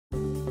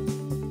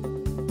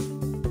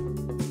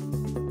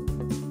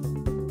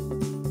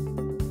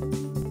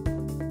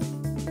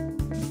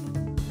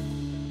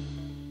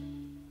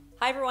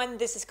Hi everyone,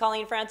 this is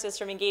Colleen Francis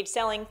from Engage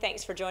Selling.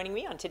 Thanks for joining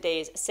me on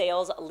today's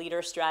Sales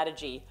Leader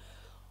Strategy.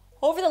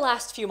 Over the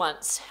last few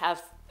months,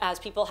 as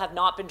people have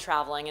not been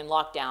traveling in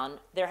lockdown,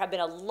 there have been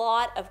a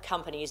lot of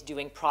companies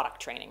doing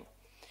product training.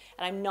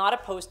 And I'm not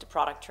opposed to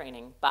product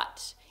training,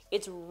 but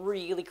it's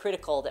really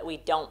critical that we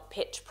don't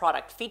pitch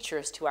product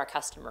features to our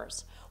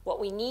customers. What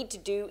we need to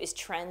do is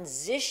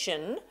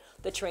transition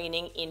the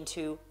training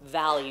into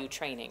value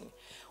training.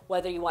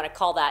 Whether you want to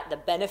call that the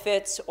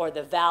benefits or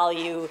the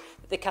value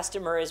that the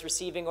customer is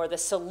receiving or the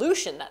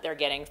solution that they're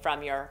getting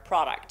from your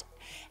product.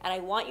 And I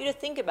want you to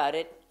think about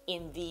it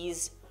in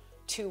these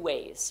two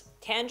ways,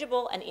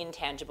 tangible and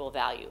intangible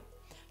value.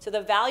 So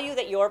the value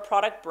that your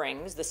product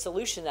brings, the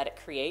solution that it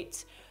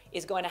creates,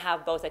 is going to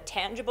have both a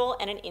tangible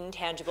and an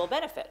intangible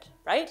benefit,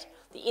 right?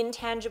 The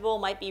intangible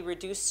might be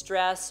reduced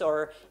stress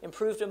or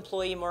improved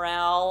employee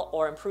morale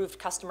or improved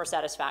customer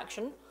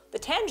satisfaction. The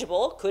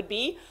tangible could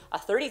be a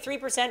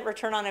 33%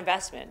 return on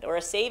investment or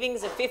a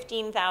savings of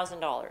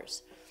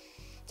 $15,000.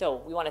 So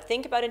we want to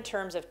think about in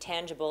terms of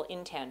tangible,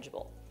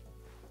 intangible.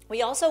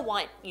 We also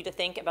want you to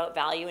think about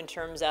value in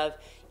terms of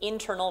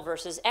internal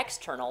versus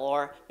external,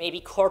 or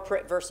maybe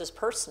corporate versus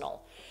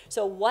personal.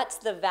 So what's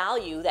the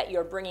value that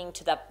you're bringing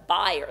to the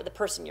buyer, the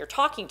person you're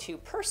talking to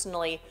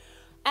personally,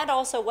 and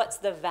also what's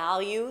the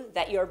value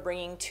that you're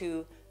bringing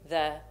to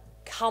the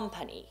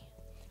company?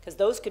 Because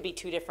those could be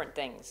two different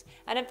things.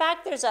 And in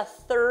fact, there's a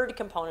third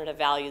component of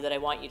value that I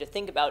want you to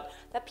think about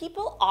that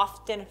people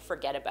often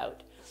forget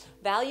about.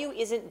 Value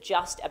isn't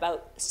just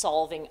about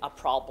solving a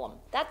problem.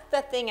 That's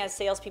the thing as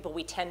salespeople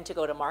we tend to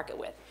go to market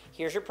with.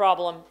 Here's your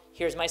problem,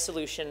 here's my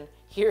solution,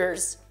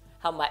 here's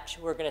how much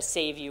we're going to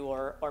save you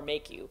or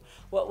make you.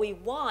 What we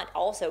want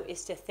also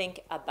is to think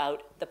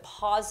about the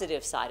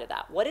positive side of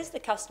that. What is the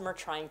customer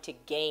trying to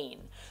gain?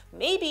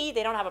 Maybe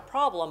they don't have a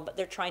problem, but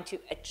they're trying to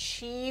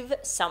achieve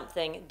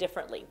something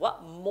differently.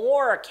 What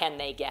more can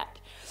they get?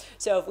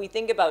 So if we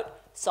think about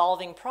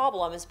solving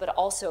problems, but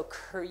also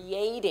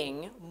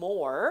creating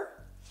more,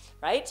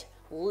 right?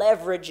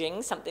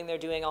 Leveraging something they're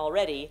doing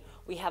already,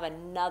 we have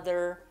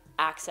another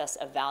access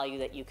of value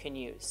that you can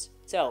use.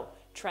 So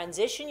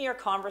transition your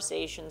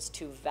conversations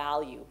to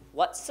value.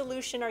 What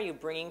solution are you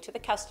bringing to the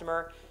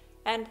customer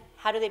and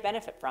how do they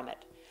benefit from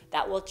it?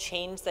 That will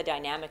change the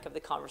dynamic of the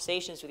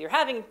conversations you're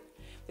having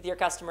with your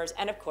customers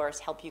and of course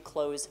help you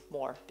close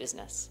more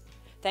business.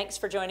 Thanks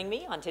for joining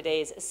me on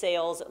today's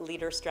Sales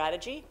Leader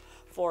Strategy.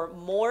 For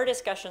more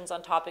discussions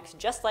on topics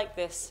just like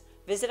this,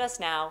 visit us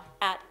now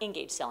at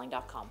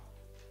engageselling.com.